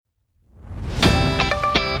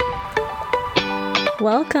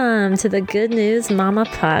Welcome to the Good News Mama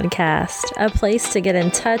podcast, a place to get in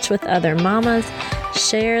touch with other mamas,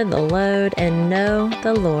 share the load, and know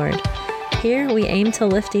the Lord. Here we aim to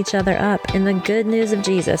lift each other up in the good news of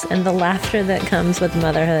Jesus and the laughter that comes with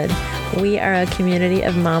motherhood. We are a community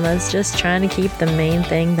of mamas just trying to keep the main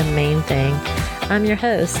thing the main thing. I'm your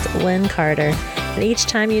host, Lynn Carter, and each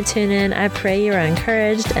time you tune in, I pray you are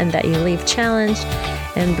encouraged and that you leave challenged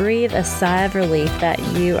and breathe a sigh of relief that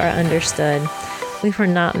you are understood. We were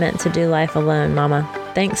not meant to do life alone, Mama.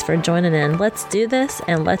 Thanks for joining in. Let's do this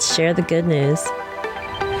and let's share the good news.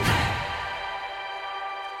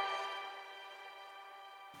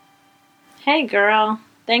 Hey girl,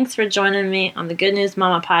 thanks for joining me on the Good News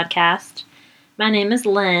Mama podcast. My name is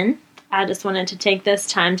Lynn. I just wanted to take this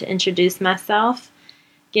time to introduce myself,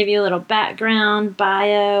 give you a little background,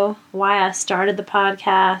 bio, why I started the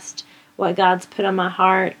podcast, what God's put on my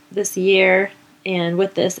heart this year, and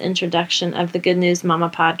with this introduction of the Good News Mama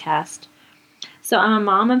podcast. So I'm a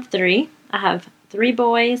mom of 3. I have 3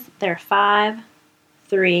 boys. They're 5,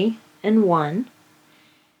 3, and 1.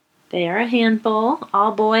 They are a handful.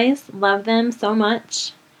 All boys. Love them so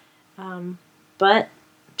much. But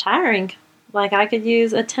tiring. Like I could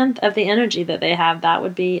use a tenth of the energy that they have. That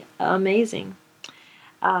would be amazing.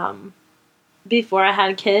 Before I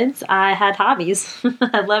had kids, I had hobbies.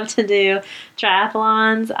 I love to do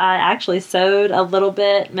triathlons. I actually sewed a little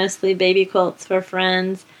bit, mostly baby quilts for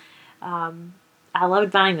friends. I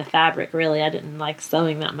loved buying the fabric, really. I didn't like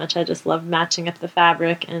sewing that much. I just loved matching up the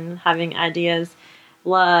fabric and having ideas.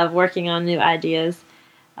 Love working on new ideas.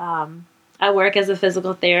 I work as a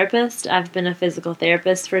physical therapist. I've been a physical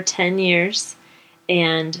therapist for 10 years,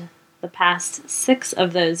 and the past 6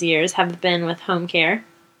 of those years have been with home care,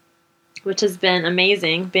 which has been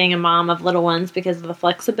amazing, being a mom of little ones because of the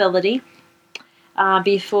flexibility.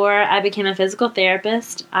 Before I became a physical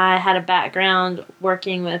therapist, I had a background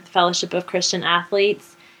working with Fellowship of Christian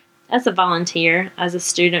Athletes as a volunteer, as a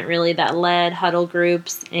student really, that led huddle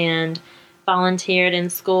groups and volunteered in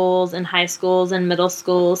schools and high schools and middle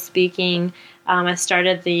schools speaking. I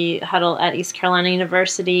started the huddle at East Carolina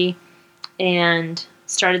University and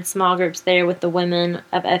started small groups there with the women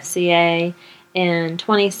of FCA and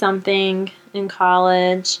 20-something in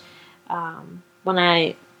college. When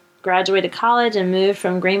I graduated college and moved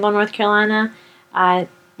from Greenville, North Carolina, I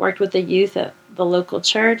worked with the youth at the local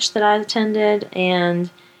church that I attended and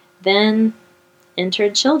then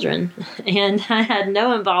entered children. And I had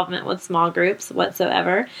no involvement with small groups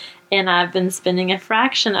whatsoever. And I've been spending a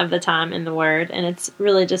fraction of the time in the Word, and it's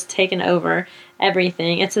really just taken over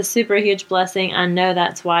everything. It's a super huge blessing. I know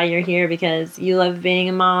that's why you're here, because you love being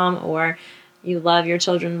a mom, or you love your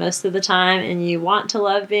children most of the time, and you want to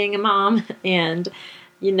love being a mom, and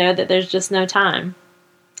you know that there's just no time.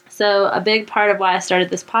 So a big part of why I started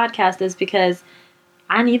this podcast is because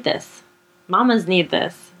I need this. Mamas need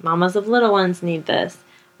this. Mamas of little ones need this.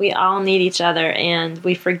 We all need each other, and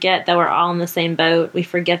we forget that we're all in the same boat. We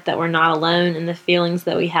forget that we're not alone in the feelings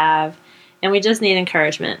that we have, and we just need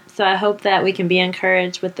encouragement. So I hope that we can be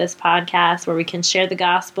encouraged with this podcast where we can share the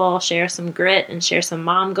gospel, share some grit, and share some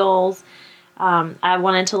mom goals. I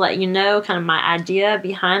wanted to let you know kind of my idea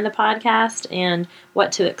behind the podcast and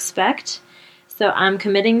what to expect. So I'm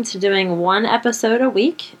committing to doing 1 episode a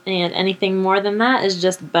week, and anything more than that is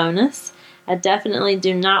just bonus. I definitely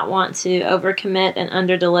do not want to overcommit and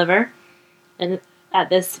underdeliver. And at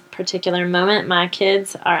this particular moment, my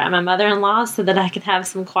kids are at my mother-in-law so that I can have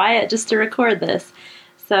some quiet just to record this.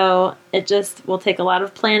 So it just will take a lot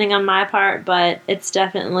of planning on my part, but it's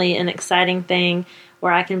definitely an exciting thing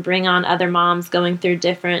where I can bring on other moms going through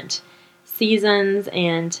different seasons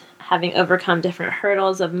and having overcome different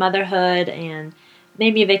hurdles of motherhood, and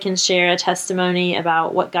maybe they can share a testimony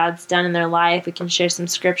about what God's done in their life. We can share some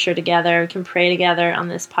scripture together. We can pray together on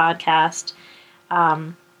this podcast.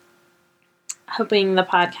 Hoping the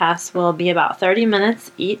podcast will be about 30 minutes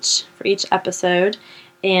each for each episode,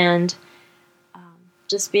 and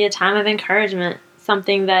just be a time of encouragement,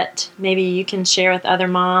 something that maybe you can share with other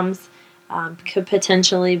moms. Could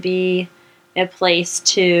potentially be a place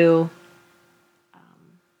to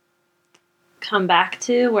come back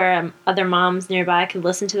to where other moms nearby could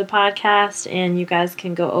listen to the podcast, and you guys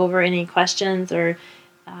can go over any questions, or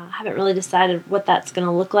haven't really decided what that's going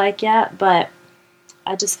to look like yet, but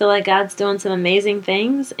I just feel like God's doing some amazing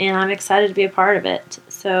things, and I'm excited to be a part of it.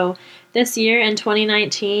 So this year in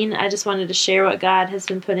 2019, I just wanted to share what God has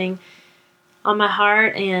been putting on my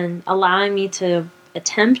heart and allowing me to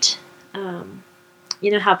attempt. You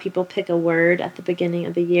know how people pick a word at the beginning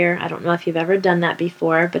of the year? I don't know if you've ever done that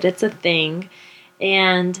before, but it's a thing.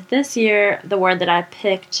 And this year, the word that I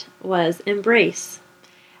picked was embrace.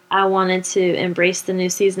 I wanted to embrace the new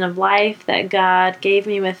season of life that God gave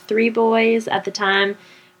me with 3 boys. At the time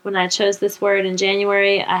when I chose this word in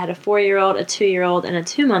January, I had a 4-year-old, a 2-year-old, and a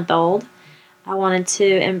 2-month-old. I wanted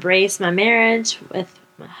to embrace my marriage with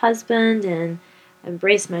my husband and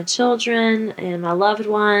embrace my children and my loved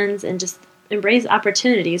ones and just embrace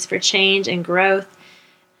opportunities for change and growth,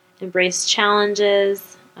 embrace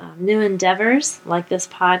challenges, new endeavors like this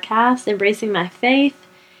podcast, embracing my faith,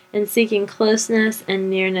 and seeking closeness and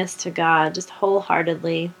nearness to God, just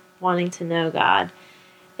wholeheartedly wanting to know God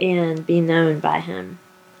and be known by Him.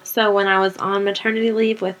 So when I was on maternity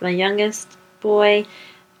leave with my youngest boy,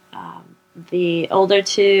 the older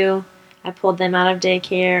 2, I pulled them out of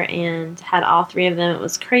daycare and had all 3 of them. It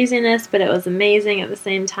was craziness, but it was amazing at the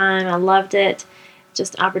same time. I loved it.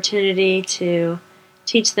 Just opportunity to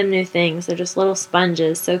teach them new things. They're just little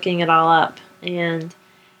sponges soaking it all up. And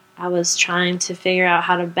I was trying to figure out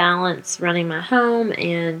how to balance running my home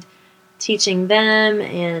and teaching them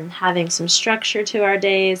and having some structure to our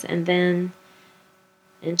days, and then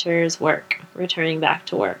enters work, returning back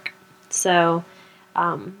to work. So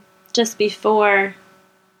just before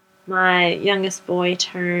my youngest boy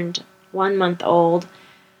turned 1 month old,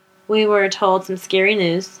 we were told some scary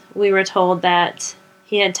news. We were told that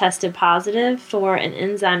he had tested positive for an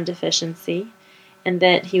enzyme deficiency and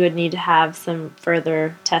that he would need to have some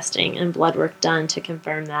further testing and blood work done to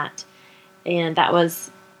confirm that. And that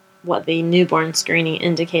was what the newborn screening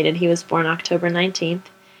indicated. He was born October 19th,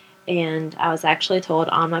 and I was actually told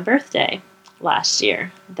on my birthday last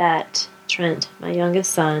year that Trent, my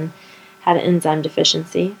youngest son, had an enzyme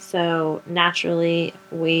deficiency. So naturally,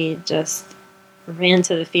 we just ran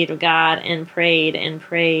to the feet of God and prayed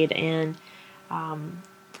and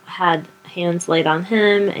had hands laid on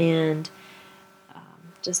him and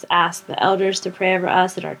just asked the elders to pray over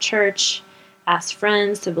us at our church, asked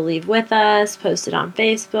friends to believe with us, posted on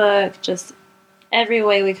Facebook, just every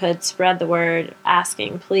way we could spread the word,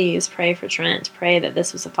 asking, please pray for Trent, pray that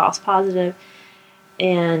this was a false positive.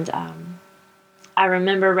 And I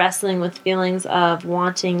remember wrestling with feelings of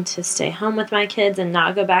wanting to stay home with my kids and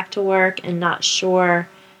not go back to work and not sure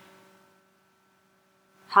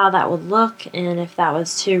how that would look and if that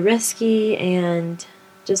was too risky, and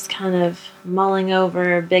just kind of mulling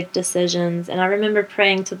over big decisions. And I remember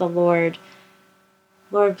praying to the Lord,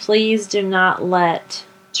 Lord, please do not let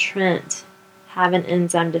Trent have an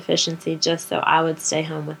enzyme deficiency just so I would stay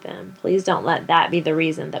home with them. Please don't let that be the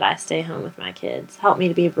reason that I stay home with my kids. Help me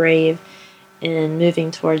to be brave in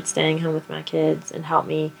moving towards staying home with my kids, and help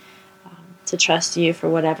me to trust you for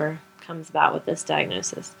whatever comes about with this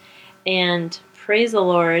diagnosis. And praise the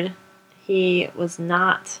Lord, he was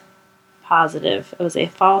not positive. It was a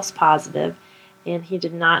false positive, and he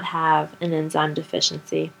did not have an enzyme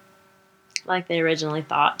deficiency like they originally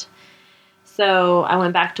thought. So I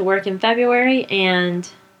went back to work in February, and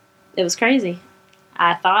it was crazy.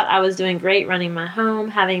 I thought I was doing great running my home,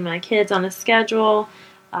 having my kids on a schedule,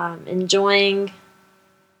 enjoying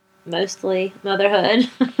mostly motherhood,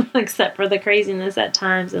 except for the craziness at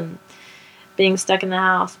times and being stuck in the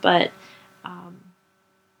house. But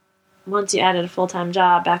once you added a full-time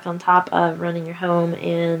job back on top of running your home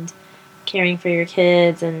and caring for your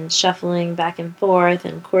kids and shuffling back and forth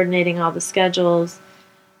and coordinating all the schedules,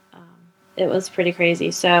 it was pretty crazy.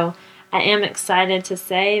 So I am excited to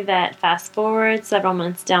say that fast forward several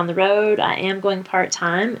months down the road, I am going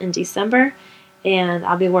part-time in December, and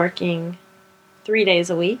I'll be working 3 days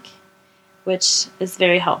a week, which is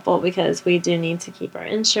very helpful because we do need to keep our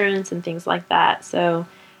insurance and things like that. So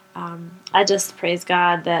I just praise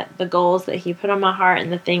God that the goals that He put on my heart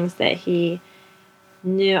and the things that He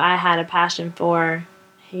knew I had a passion for,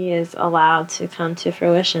 He is allowed to come to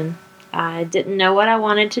fruition. I didn't know what I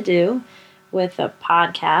wanted to do with a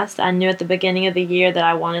podcast. I knew at the beginning of the year that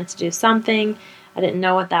I wanted to do something. I didn't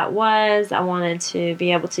know what that was. I wanted to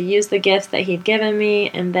be able to use the gifts that He'd given me.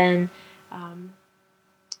 And then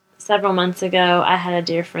several months ago, I had a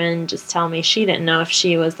dear friend just tell me she didn't know if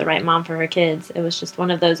she was the right mom for her kids. It was just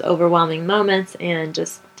one of those overwhelming moments and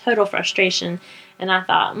just total frustration. And I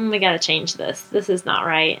thought, we got to change this. This is not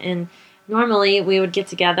right. And normally we would get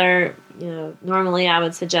together, normally I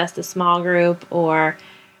would suggest a small group or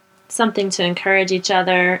something to encourage each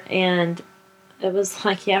other. And it was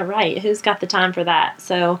like, yeah, right. Who's got the time for that?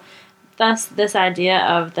 So thus this idea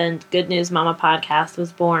of the Good News Mama podcast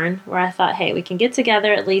was born, where I thought, hey, we can get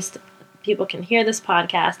together. At least people can hear this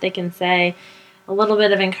podcast. They can say a little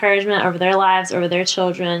bit of encouragement over their lives, over their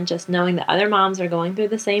children, just knowing that other moms are going through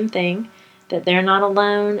the same thing, that they're not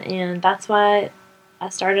alone. And that's why I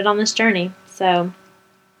started on this journey. So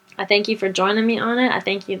I thank you for joining me on it. I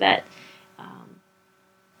thank you that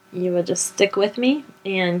you would just stick with me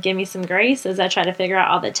and give me some grace as I try to figure out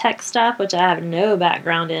all the tech stuff, which I have no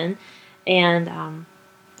background in, and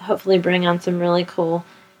hopefully bring on some really cool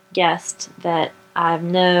guests that I've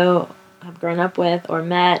grown up with or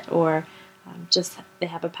met, or just they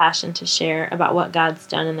have a passion to share about what God's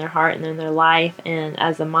done in their heart and in their life and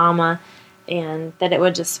as a mama, and that it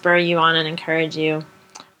would just spur you on and encourage you.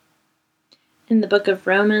 In the book of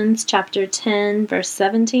Romans, chapter 10, verse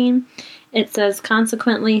 17, it says,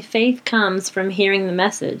 "Consequently, faith comes from hearing the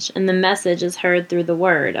message, and the message is heard through the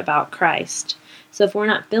word about Christ." So if we're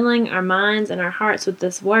not filling our minds and our hearts with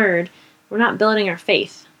this word, we're not building our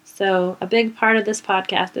faith. So a big part of this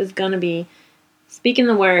podcast is going to be speaking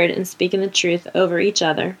the word and speaking the truth over each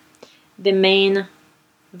other. The main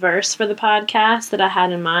verse for the podcast that I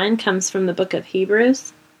had in mind comes from the book of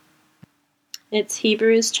Hebrews. It's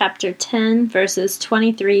Hebrews chapter 10, verses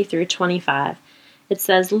 23 through 25. It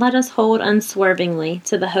says, "Let us hold unswervingly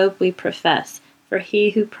to the hope we profess, for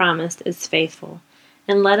he who promised is faithful.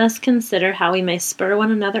 And let us consider how we may spur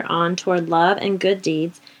one another on toward love and good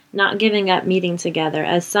deeds, not giving up meeting together,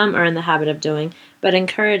 as some are in the habit of doing, but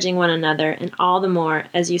encouraging one another, and all the more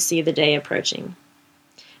as you see the day approaching."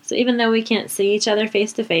 So even though we can't see each other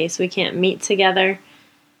face to face, we can't meet together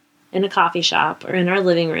in a coffee shop or in our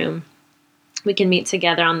living room, we can meet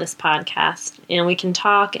together on this podcast, and we can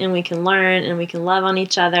talk, and we can learn, and we can love on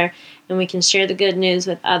each other, and we can share the good news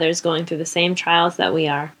with others going through the same trials that we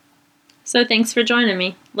are. So thanks for joining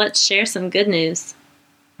me. Let's share some good news.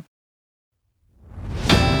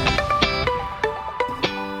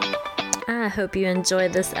 I hope you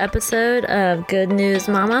enjoyed this episode of Good News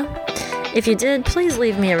Mama. If you did, please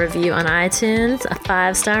leave me a review on iTunes. A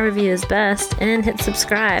 5-star review is best. And hit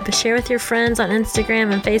subscribe. Share with your friends on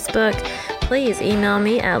Instagram and Facebook. Please email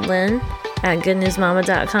me at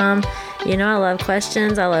lynn@goodnewsmama.com. You know I love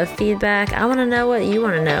questions. I love feedback. I want to know what you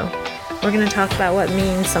want to know. We're going to talk about what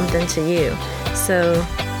means something to you. So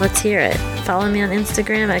let's hear it. Follow me on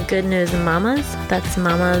Instagram at Good News Mamas. That's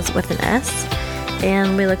mamas with an S.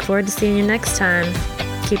 And we look forward to seeing you next time.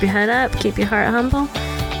 Keep your head up. Keep your heart humble.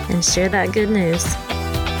 And share that good news.